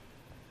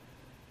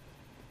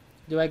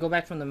 Do I go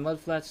back from the mud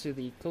flats to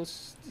the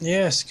coast?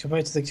 Yes, go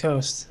back to the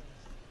coast.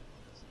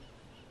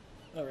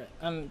 Alright,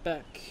 I'm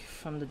back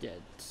from the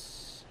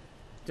depths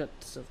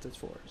of the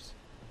forest.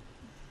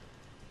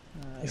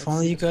 If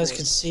only you guys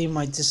could see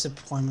my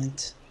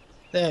disappointment.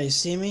 There, you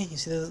see me? You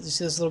see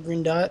this little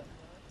green dot?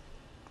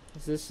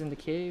 Is this in the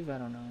cave? I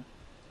don't know.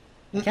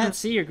 I can't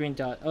see your green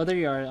dot. Oh, there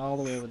you are, all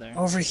the way over there.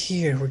 Over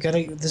here.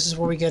 This is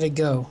where we gotta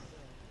go.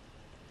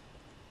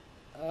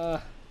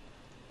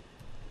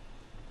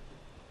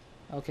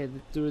 Okay,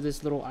 through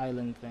this little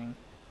island thing.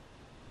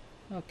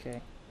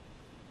 Okay.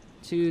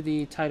 To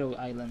the tidal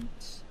island.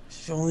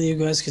 If only you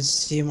guys could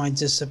see my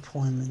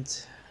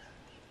disappointment.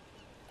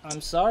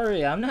 I'm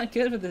sorry, I'm not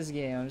good with this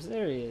game. I'm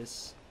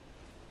serious.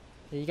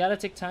 You gotta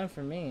take time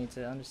for me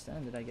to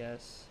understand it, I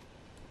guess.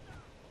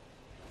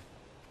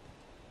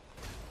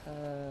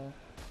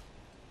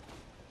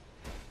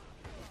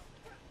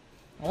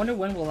 I wonder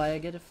when will I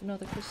get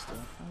another crystal.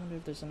 I wonder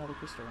if there's another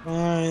crystal.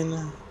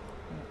 Fine.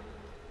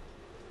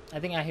 I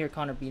think I hear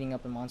Connor beating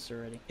up a monster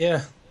already.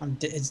 Yeah,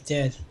 it's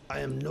dead. I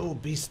am no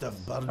beast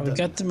of burden. Oh, we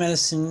got the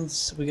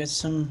medicines. We got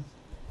some.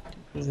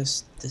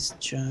 This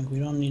junk. We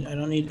don't need. I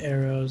don't need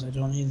arrows. I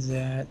don't need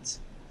that.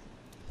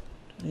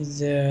 Don't need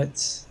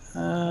that. I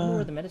wonder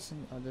where the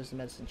medicine. Oh, there's the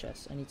medicine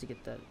chest. I need to get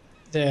that.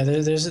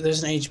 There's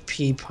an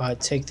HP pot.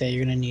 Take that.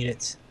 You're gonna need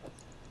it.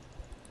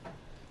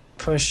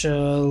 Push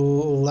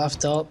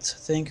left alt, I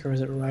think, or is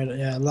it right?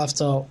 Yeah,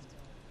 left alt.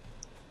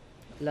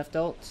 Left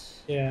alt.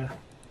 Yeah.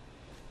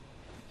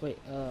 Wait.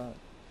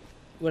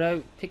 Would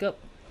I pick up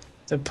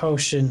The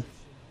potion.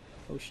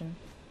 potion?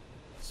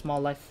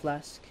 Small life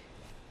flask.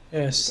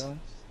 Yes. There we go.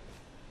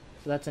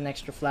 So that's an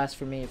extra flask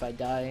for me if I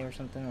die or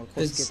something, or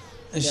close to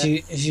If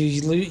get death.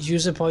 you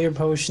use up all your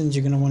potions,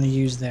 you're gonna want to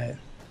use that.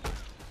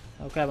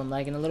 Oh crap! I'm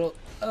lagging a little.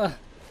 There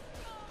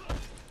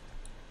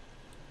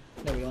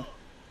we go.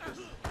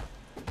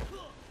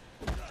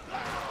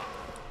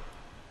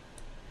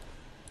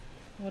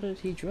 What did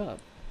he drop?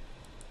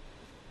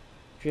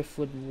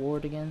 Driftwood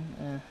ward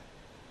again?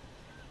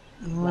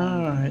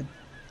 Alright.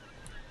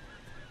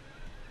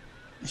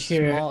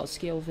 Here, Small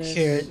scale vest.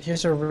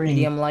 here's a ring.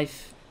 Medium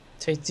life.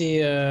 Take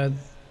the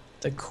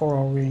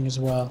coral ring as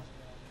well.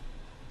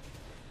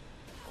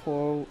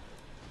 Coral.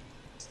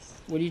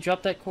 Where do you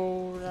drop that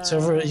coral? It's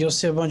over. You'll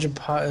see a bunch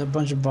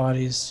of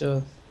bodies.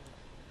 So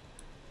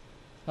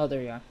Oh,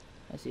 there you are.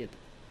 I see it.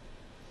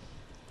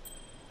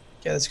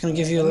 yeah, it's gonna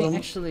give you a Let little.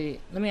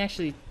 me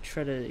actually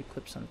try to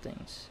equip some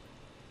things.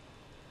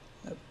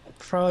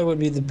 Probably would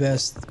be the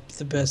best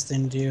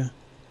thing to do.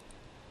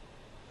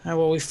 Alright,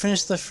 well, we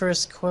finished the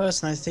first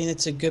quest, and I think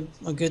it's a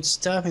good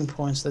stopping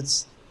point. So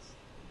let's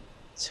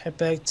head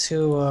back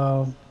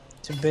to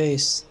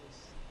base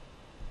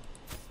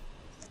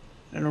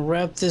and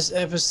wrap this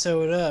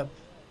episode up.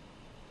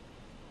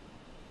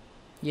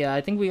 Yeah,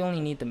 I think we only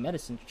need the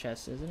medicine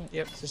chest, isn't it?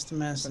 Yep, just a For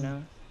mess.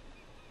 now.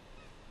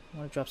 I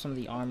want to drop some of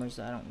the armors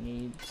that I don't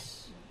need.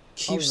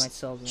 Keep, Probably might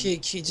sell them.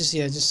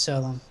 just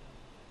sell them.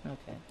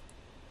 Okay.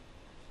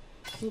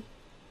 Oop.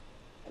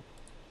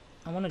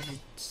 I want to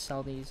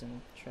sell these and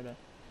try to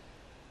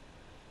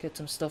get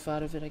some stuff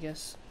out of it, I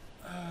guess.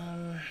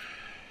 I'm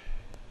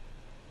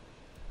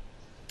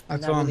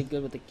not really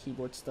good with the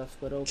keyboard stuff,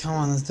 but okay. Come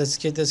on, let's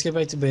get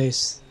back to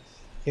base.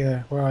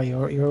 Here, where are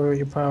you?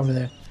 You're probably over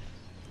there.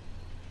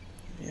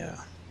 Yeah.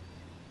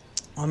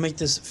 I'll make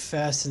this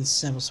fast and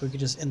simple so we can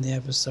just end the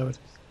episode.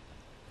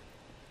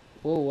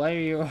 Whoa, why are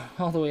you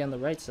all the way on the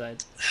right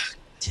side?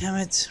 Damn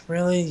it!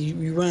 Really?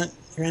 You ran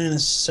in a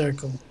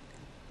circle.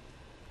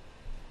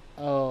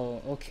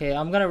 Oh, okay.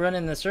 I'm gonna run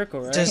in the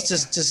circle, right?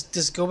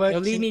 Just go back.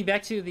 It'll lead me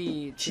back to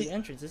the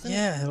entrance, isn't it?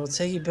 Yeah, it'll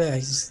take you back.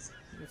 Just,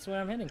 That's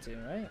where I'm heading to,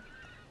 right?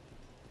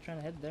 Trying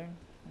to head there,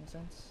 in a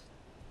sense.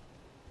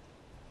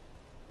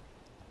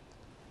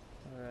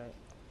 Alright.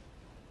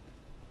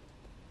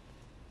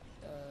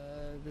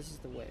 This is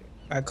the way.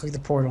 alright, click the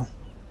portal.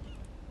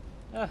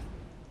 Ah.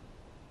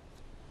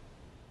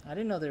 I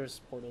didn't know there was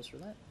portals for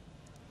that.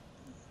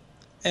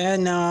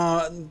 And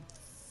now,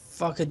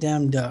 fuck a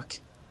damn duck.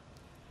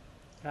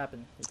 What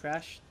happened? You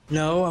crashed?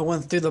 No, I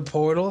went through the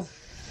portal.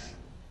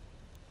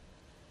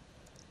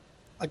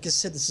 Like I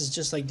said, this is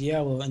just like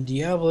Diablo. In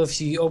Diablo, if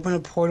you open a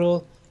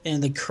portal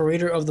and the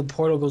creator of the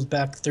portal goes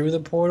back through the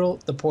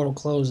portal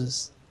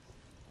closes.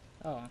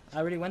 Oh, I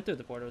already went through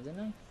the portal, didn't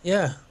I?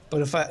 Yeah,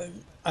 but if I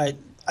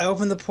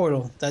open the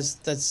portal,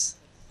 that's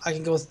I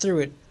can go through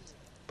it.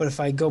 But if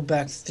I go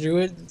back through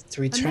it to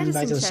return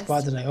back to the medicine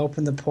spot chest. that I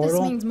opened the This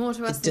portal, means more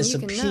to us it than you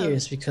can know.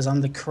 disappears because I'm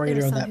the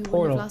creator There are of some that who wouldn't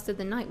portal. have lasted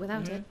the night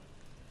without it.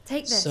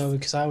 Take this. So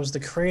because I was the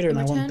creator and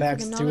I In went return back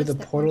for the through the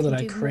knowledge portal one that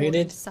can I do more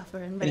created than suffer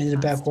and and break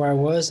ended fast. back where I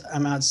was,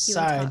 I'm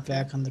outside Tarkin.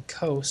 back on the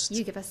coast.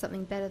 You give us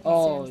something better than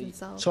Oh, serums and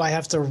salt. So I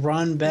have to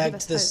run back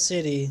us to the hope.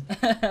 city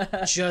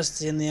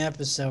just in the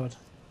episode.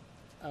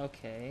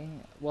 Okay.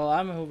 Well,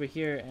 I'm over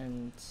here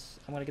and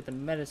I'm gonna get the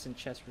medicine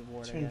chest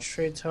reward, I Turn guess.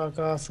 trade talk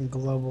off and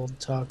global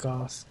talk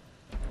off.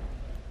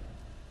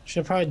 Should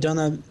have probably done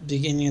that at the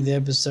beginning of the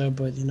episode,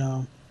 but you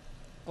know.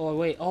 Oh,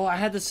 wait. Oh, I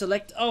had to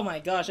select. Oh my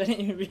gosh, I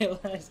didn't even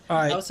realize.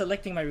 Alright. I was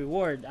selecting my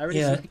reward. I already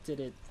Yeah. selected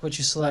it What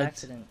you by select?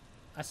 accident.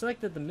 I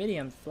selected the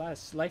medium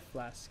life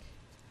flask,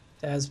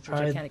 That's which I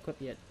probably. can't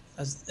equip yet.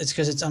 It's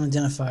because it's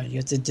unidentified. You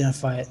have to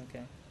identify it.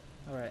 Okay.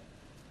 Alright.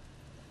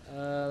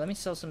 Let me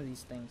sell some of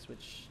these things,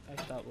 which I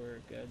thought were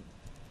good,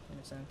 in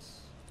a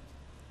sense.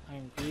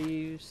 Iron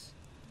greaves.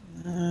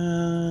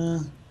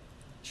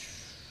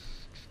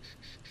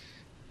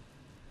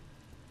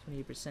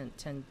 20%,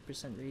 10%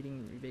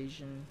 rating,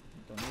 evasion.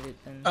 Don't need it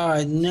then.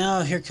 Alright,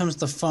 now here comes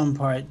the fun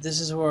part. This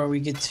is where we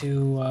get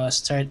to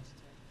start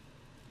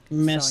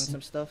Selling messing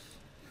some stuff.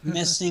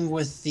 messing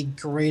with the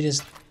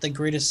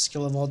greatest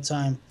skill of all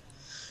time.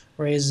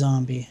 Raise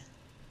zombie.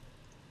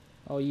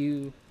 Oh,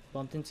 you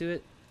bumped into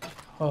it?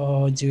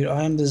 Oh, dude,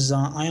 I am the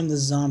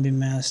zombie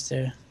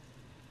master.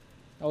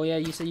 Oh yeah,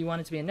 you said you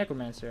wanted to be a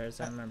necromancer, as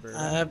I remember.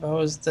 Right?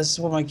 This is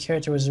what my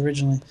character was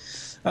originally.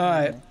 All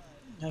right,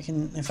 I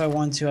can, if I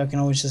want to, I can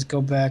always just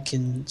go back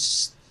and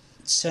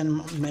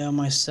mail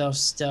myself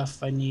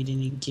stuff I need,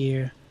 any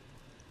gear.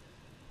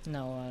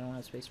 No, I don't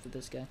have space for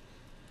this guy.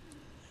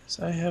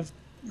 So I have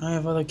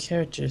other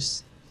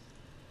characters.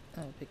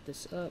 I'll pick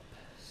this up.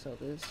 Sell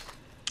this.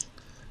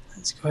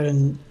 Let's go ahead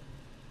and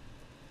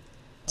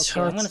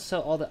Okay, I'm gonna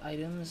sell all the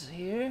items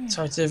here.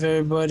 talk to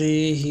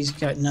everybody. He's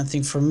got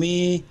nothing for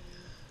me.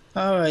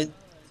 All right.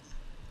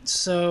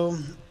 So,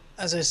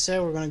 as I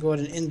said, we're gonna go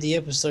ahead and end the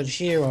episode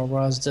here while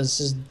Roz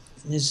does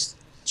his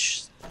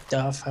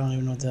stuff. I don't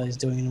even know what the hell he's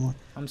doing anymore.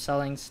 I'm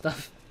selling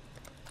stuff.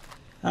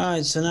 All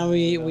right. So now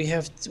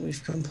we've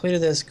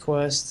completed this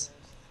quest.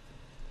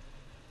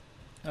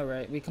 All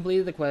right, we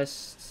completed the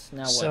quest.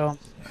 Now what? So,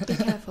 Be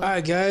careful. all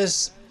right,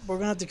 guys, we're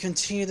gonna have to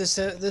continue this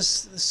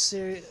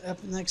series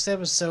next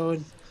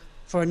episode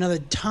for another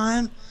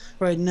time.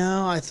 Right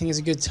now, I think it's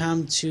a good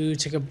time to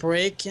take a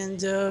break and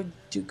go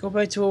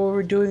back to what we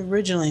were doing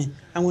originally.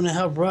 I'm gonna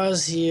help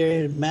Roz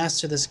here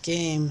master this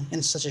game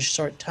in such a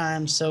short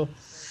time. So,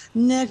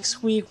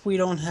 next week we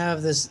don't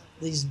have this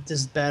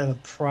bad of a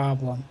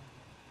problem.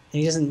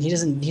 He doesn't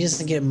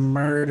get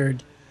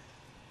murdered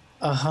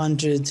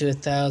 100 to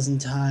 1,000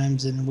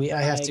 times, and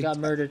I got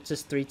murdered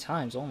just 3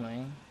 times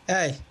only.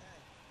 Hey,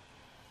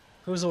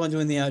 who's the one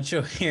doing the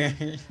outro here?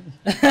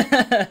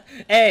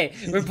 Hey,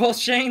 we're both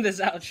sharing this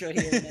outro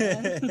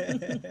here,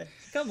 man.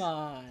 Come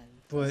on.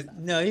 But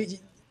no,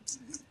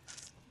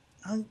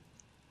 I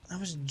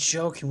was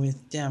joking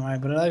with them, right?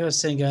 But like I was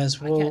saying,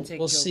 guys,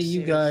 we'll see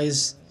you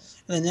guys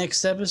in the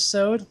next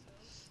episode.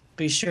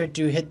 Be sure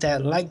to hit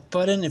that like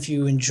button if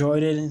you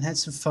enjoyed it and had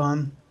some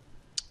fun.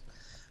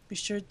 Be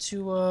sure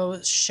to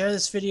share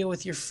this video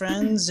with your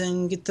friends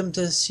and get them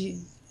to see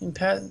and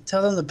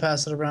tell them to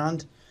pass it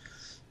around.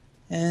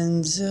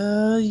 And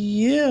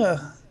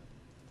yeah,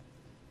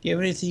 do you have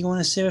anything you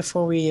want to say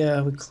before we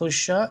close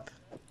shop?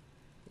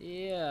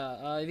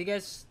 Yeah, if you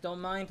guys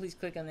don't mind, please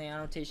click on the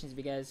annotations if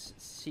you guys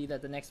see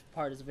that the next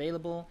part is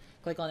available.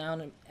 Click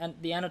on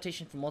the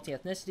annotation for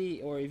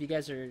MultiEthnicity, or if you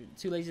guys are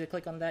too lazy to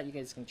click on that, you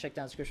guys can check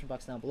down the description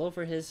box down below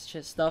for his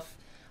stuff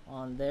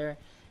on there.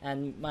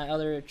 And my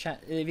other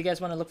if you guys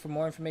want to look for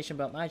more information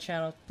about my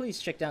channel, please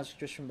check down the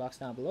description box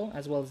down below,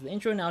 as well as the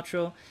intro and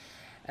outro.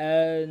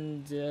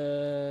 And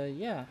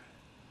yeah,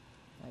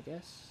 I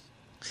guess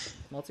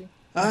Multi.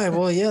 Alright,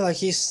 well, yeah, like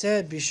he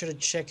said, be sure to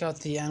check out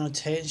the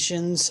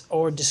annotations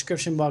or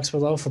description box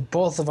below for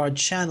both of our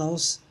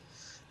channels.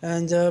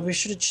 And be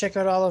sure to check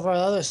out all of our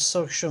other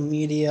social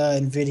media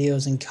and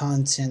videos and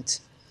content.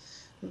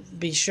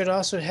 Be sure to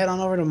also head on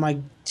over to my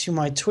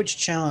Twitch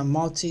channel at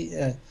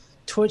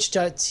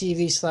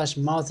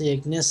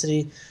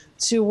twitch.tv/MultiEthnicity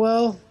to,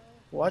 well,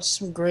 watch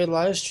some great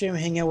live stream,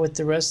 hang out with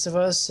the rest of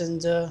us,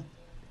 and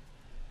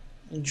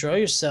enjoy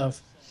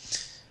yourself.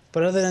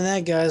 But other than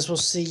that, guys, we'll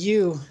see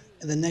you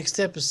in the next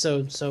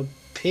episode. So,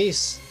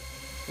 peace.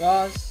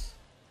 Roz,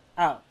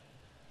 out.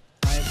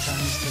 5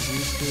 times to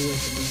redo at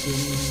the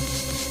beginning.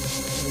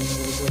 Then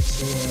we'll go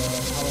to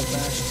Hollow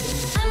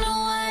Bastion. I know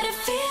what it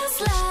feels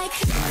like.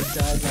 I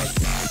died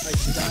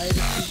a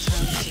few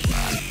times to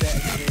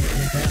back to the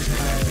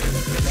vampire.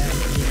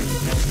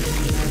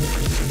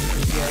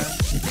 Yeah.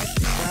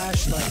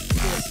 Crashed like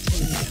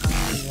 15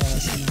 times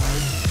last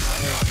night.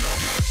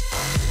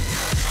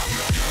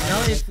 You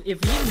know, if you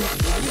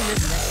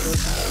miss next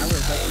person, I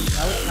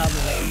would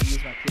probably let you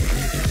use my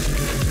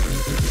PS.